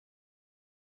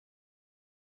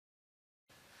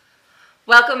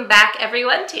Welcome back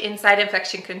everyone to Inside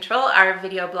Infection Control, our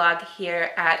video blog here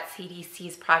at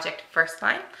CDC's Project First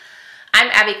Line. I'm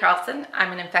Abby Carlson.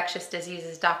 I'm an infectious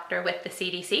diseases doctor with the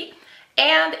CDC,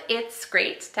 and it's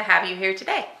great to have you here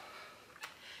today.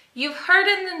 You've heard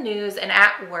in the news and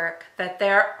at work that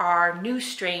there are new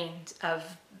strains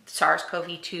of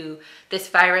SARS-CoV-2, this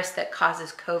virus that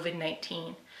causes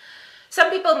COVID-19. Some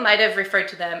people might have referred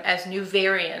to them as new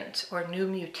variants or new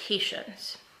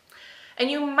mutations. And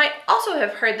you might also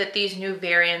have heard that these new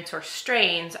variants or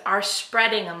strains are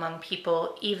spreading among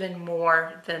people even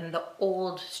more than the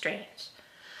old strains.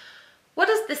 What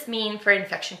does this mean for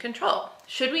infection control?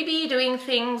 Should we be doing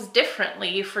things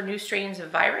differently for new strains of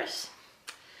virus?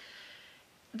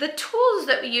 The tools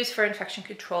that we use for infection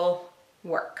control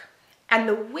work, and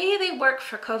the way they work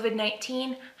for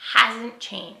COVID-19 hasn't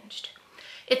changed.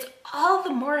 It's all the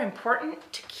more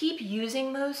important to keep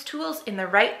using those tools in the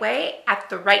right way at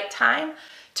the right time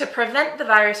to prevent the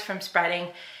virus from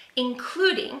spreading,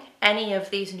 including any of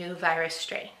these new virus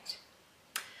strains.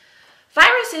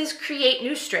 Viruses create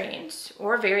new strains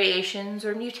or variations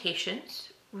or mutations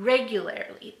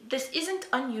regularly. This isn't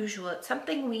unusual. It's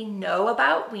something we know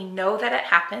about. We know that it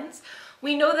happens.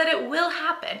 We know that it will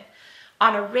happen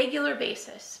on a regular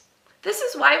basis. This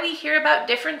is why we hear about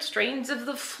different strains of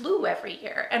the flu every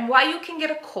year and why you can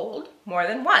get a cold more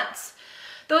than once.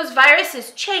 Those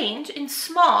viruses change in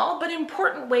small but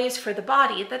important ways for the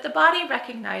body that the body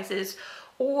recognizes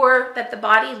or that the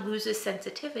body loses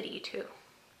sensitivity to.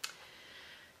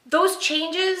 Those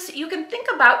changes, you can think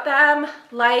about them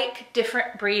like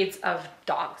different breeds of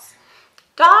dogs.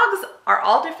 Dogs are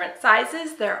all different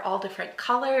sizes, they're all different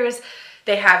colors,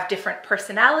 they have different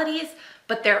personalities,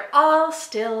 but they're all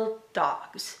still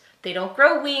dogs. They don't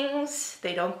grow wings,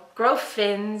 they don't grow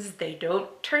fins, they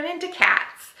don't turn into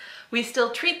cats. We still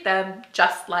treat them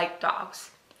just like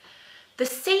dogs. The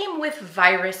same with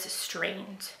virus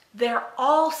strains. They're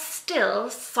all still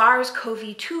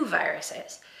SARS-CoV-2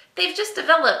 viruses. They've just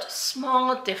developed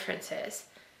small differences.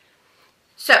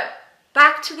 So,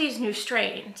 back to these new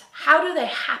strains. How do they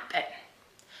happen?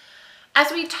 As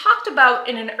we talked about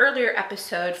in an earlier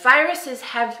episode, viruses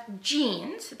have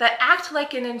genes that act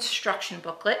like an instruction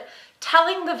booklet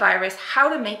telling the virus how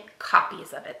to make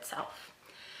copies of itself.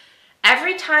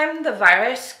 Every time the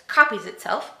virus copies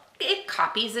itself, it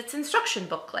copies its instruction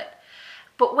booklet.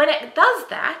 But when it does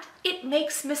that, it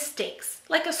makes mistakes,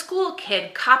 like a school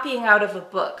kid copying out of a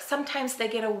book. Sometimes they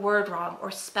get a word wrong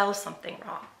or spell something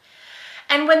wrong.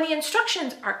 And when the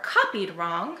instructions are copied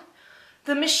wrong,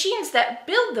 the machines that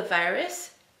build the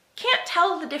virus can't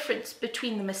tell the difference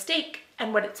between the mistake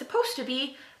and what it's supposed to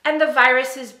be, and the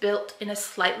virus is built in a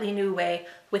slightly new way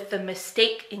with the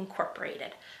mistake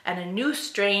incorporated, and a new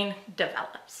strain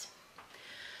develops.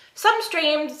 Some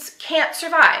strains can't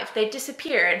survive, they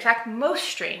disappear. In fact, most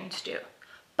strains do.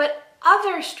 But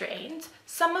other strains,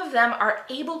 some of them are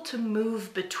able to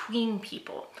move between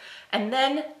people, and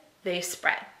then they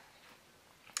spread.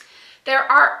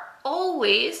 There are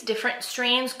always different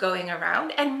strains going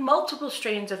around, and multiple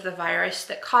strains of the virus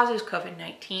that causes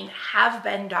COVID-19 have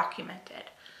been documented.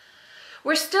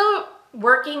 We're still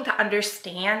working to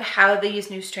understand how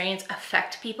these new strains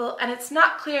affect people, and it's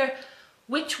not clear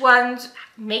which ones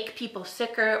make people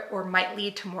sicker or might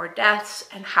lead to more deaths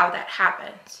and how that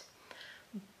happens.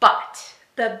 But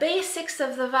the basics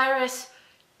of the virus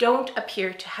don't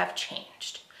appear to have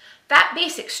changed. That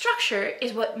basic structure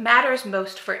is what matters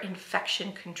most for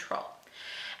infection control.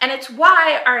 And it's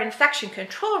why our infection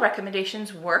control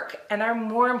recommendations work and are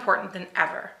more important than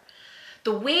ever.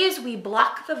 The ways we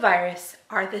block the virus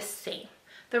are the same.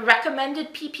 The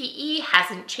recommended PPE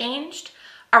hasn't changed.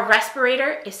 A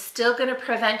respirator is still going to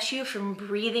prevent you from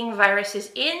breathing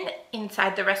viruses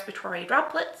inside the respiratory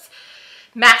droplets.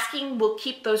 Masking will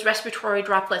keep those respiratory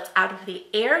droplets out of the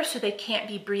air so they can't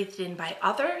be breathed in by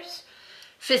others.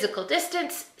 Physical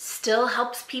distance still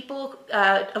helps people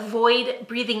avoid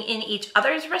breathing in each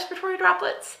other's respiratory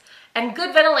droplets. And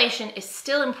good ventilation is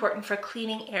still important for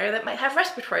cleaning air that might have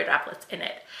respiratory droplets in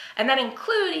it. And that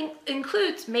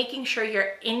includes making sure your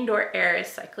indoor air is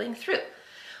cycling through.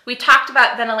 We talked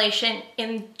about ventilation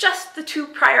in just the 2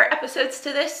 prior episodes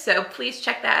to this, so please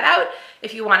check that out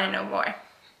if you want to know more.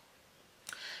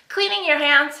 Cleaning your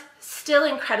hands, still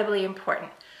incredibly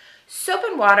important. Soap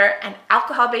and water and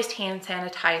alcohol-based hand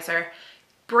sanitizer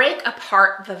break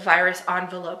apart the virus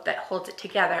envelope that holds it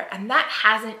together, and that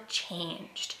hasn't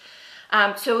changed.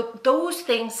 So those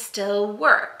things still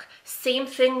work. Same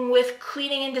thing with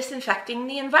cleaning and disinfecting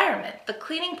the environment. The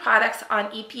cleaning products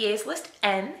on EPA's list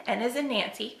N as in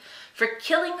Nancy, for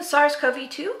killing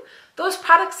SARS-CoV-2, those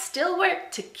products still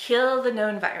work to kill the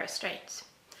known virus strains.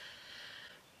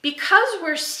 Because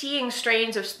we're seeing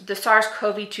strains of the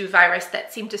SARS-CoV-2 virus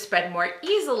that seem to spread more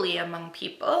easily among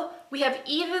people, we have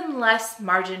even less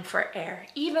margin for error,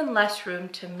 even less room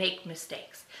to make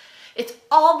mistakes. It's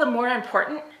all the more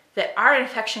important that our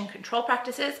infection control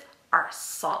practices are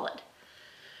solid.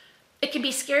 It can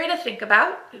be scary to think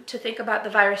about the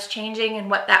virus changing and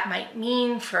what that might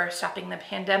mean for stopping the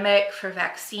pandemic, for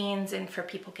vaccines, and for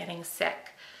people getting sick.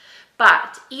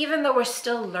 But even though we're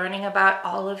still learning about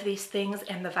all of these things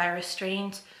and the virus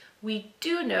strains, we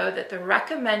do know that the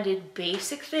recommended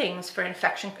basic things for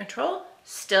infection control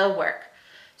still work.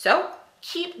 So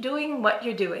keep doing what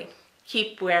you're doing.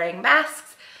 Keep wearing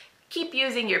masks, keep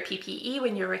using your PPE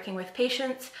when you're working with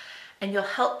patients, and you'll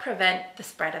help prevent the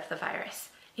spread of the virus,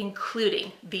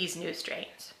 including these new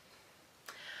strains.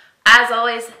 As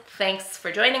always, thanks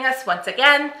for joining us once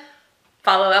again.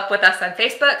 Follow up with us on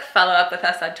Facebook, follow up with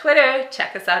us on Twitter,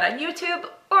 check us out on YouTube,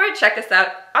 or check us out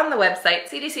on the website,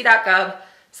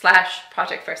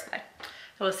 cdc.gov/Project First Line.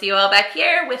 We'll see you all back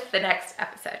here with the next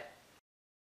episode.